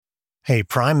Hey,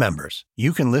 Prime members,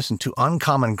 you can listen to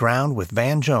Uncommon Ground with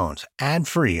Van Jones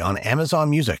ad-free on Amazon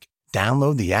Music.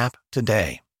 Download the app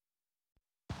today.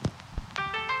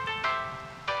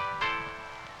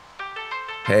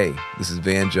 Hey, this is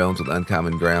Van Jones with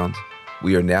Uncommon Ground.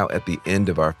 We are now at the end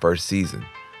of our first season.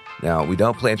 Now, we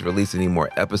don't plan to release any more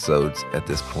episodes at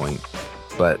this point,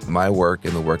 but my work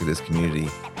and the work of this community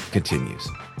continues.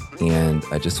 And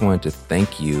I just wanted to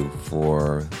thank you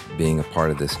for being a part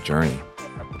of this journey.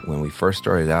 When we first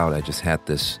started out, I just had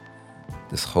this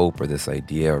hope or this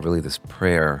idea or really this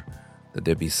prayer that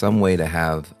there'd be some way to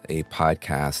have a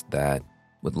podcast that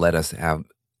would let us have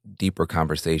deeper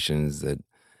conversations that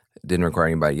didn't require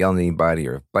anybody yelling at anybody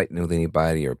or fighting with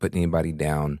anybody or putting anybody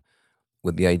down,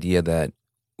 with the idea that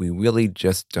we really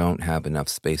just don't have enough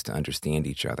space to understand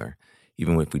each other,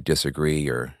 even if we disagree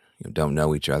or don't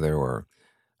know each other or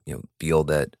feel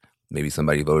that maybe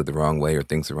somebody voted the wrong way or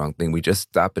thinks the wrong thing. We just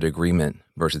stop at agreement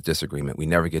versus disagreement. We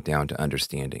never get down to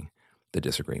understanding the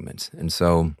disagreements. And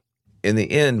so in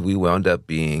the end, we wound up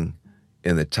being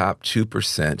in the top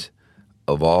 2%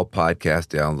 of all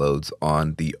podcast downloads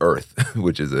on the earth,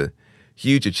 which is a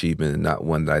huge achievement and not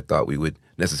one that I thought we would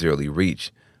necessarily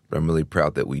reach, but I'm really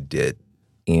proud that we did.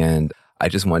 And I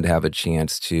just wanted to have a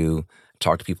chance to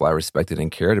talk to people I respected and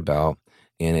cared about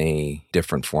in a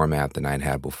different format than I'd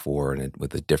had before and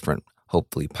with a different,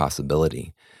 hopefully,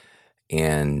 possibility.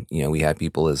 And, we had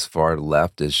people as far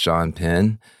left as Sean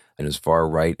Penn and as far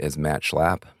right as Matt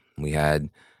Schlapp. We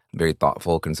had very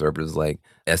thoughtful conservatives like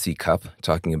S.E. Cupp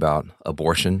talking about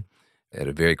abortion at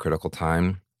a very critical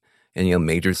time. And,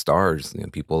 major stars,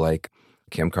 people like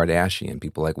Kim Kardashian,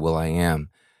 people like will.i.am.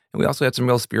 And we also had some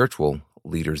real spiritual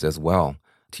leaders as well,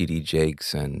 T.D.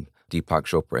 Jakes and Deepak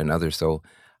Chopra and others. So,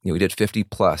 we did 50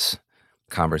 plus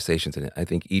conversations, and I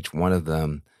think each one of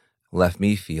them left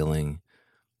me feeling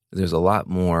there's a lot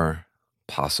more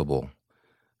possible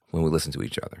when we listen to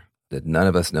each other, that none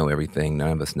of us know everything, none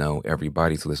of us know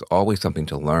everybody, so there's always something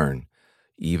to learn,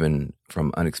 even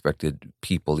from unexpected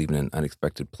people, even in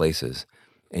unexpected places.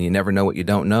 And you never know what you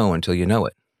don't know until you know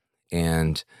it.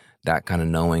 And that kind of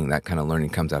knowing, that kind of learning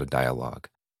comes out of dialogue.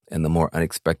 And the more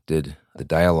unexpected the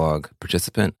dialogue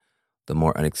participant, the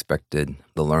more unexpected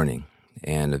the learning.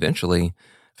 And eventually,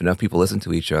 if enough people listen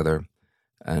to each other,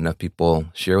 and enough people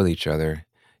share with each other,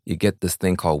 you get this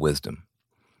thing called wisdom.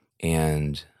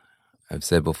 And I've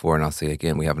said before, and I'll say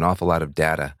again, we have an awful lot of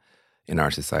data in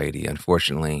our society.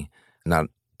 Unfortunately, not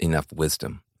enough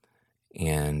wisdom.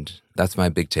 And that's my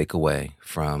big takeaway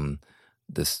from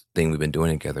this thing we've been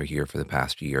doing together here for the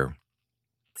past year,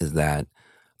 is that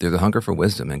there's a hunger for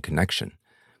wisdom and connection.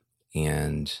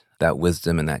 And that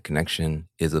wisdom and that connection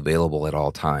is available at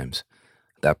all times.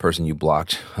 That person you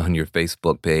blocked on your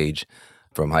Facebook page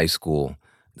from high school,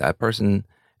 that person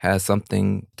has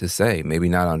something to say. Maybe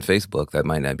not on Facebook. That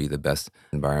might not be the best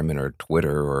environment, or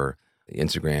Twitter or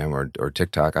Instagram or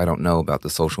TikTok. I don't know about the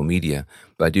social media,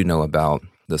 but I do know about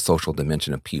the social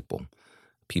dimension of people.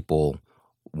 People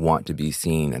want to be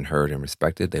seen and heard and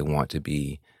respected. They want to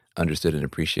be understood and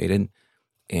appreciated.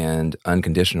 And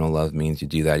unconditional love means you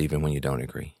do that even when you don't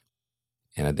agree.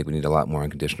 And I think we need a lot more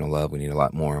unconditional love. We need a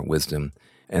lot more wisdom.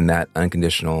 And that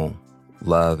unconditional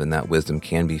love and that wisdom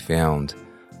can be found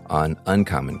on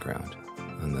uncommon ground,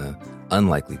 on the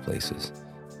unlikely places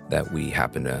that we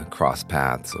happen to cross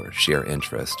paths or share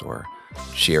interest or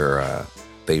share a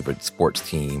favorite sports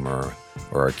team or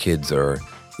our kids are,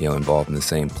 involved in the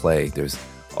same play. There's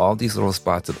all these little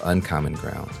spots of uncommon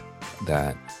ground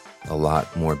that a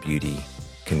lot more beauty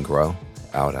can grow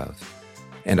out of.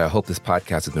 And I hope this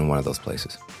podcast has been one of those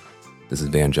places. This is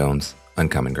Van Jones,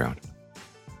 Uncommon Ground.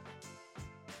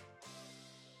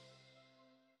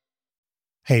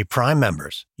 Hey, Prime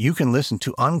members, you can listen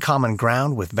to Uncommon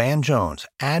Ground with Van Jones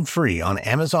ad-free on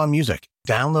Amazon Music.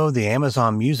 Download the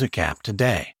Amazon Music app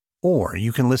today. Or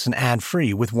you can listen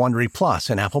ad-free with Wondery Plus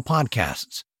and Apple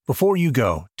Podcasts. Before you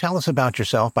go, tell us about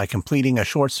yourself by completing a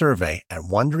short survey at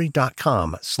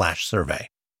Wondery.com/survey.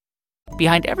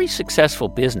 Behind every successful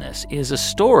business is a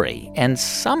story, and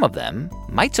some of them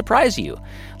might surprise you.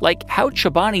 Like how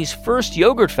Chobani's first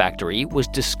yogurt factory was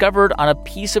discovered on a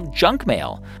piece of junk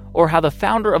mail, or how the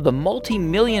founder of the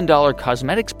multi-million-dollar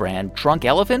cosmetics brand Drunk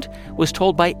Elephant was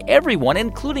told by everyone,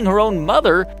 including her own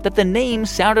mother, that the name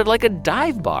sounded like a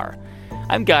dive bar.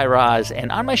 I'm Guy Raz,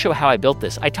 and on my show How I Built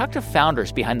This, I talk to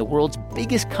founders behind the world's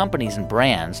biggest companies and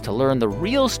brands to learn the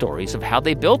real stories of how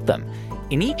they built them.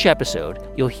 In each episode,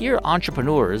 you'll hear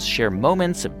entrepreneurs share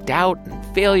moments of doubt and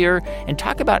failure and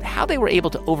talk about how they were able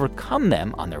to overcome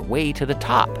them on their way to the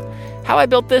top. How I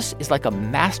Built This is like a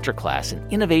masterclass in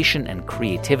innovation and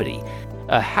creativity,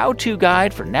 a how-to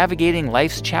guide for navigating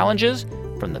life's challenges,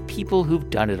 from the people who've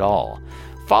done it all.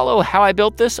 Follow How I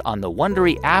Built This on the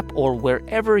Wondery app or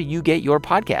wherever you get your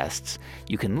podcasts.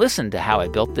 You can listen to How I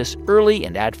Built This early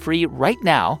and ad-free right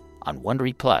now on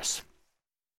Wondery Plus.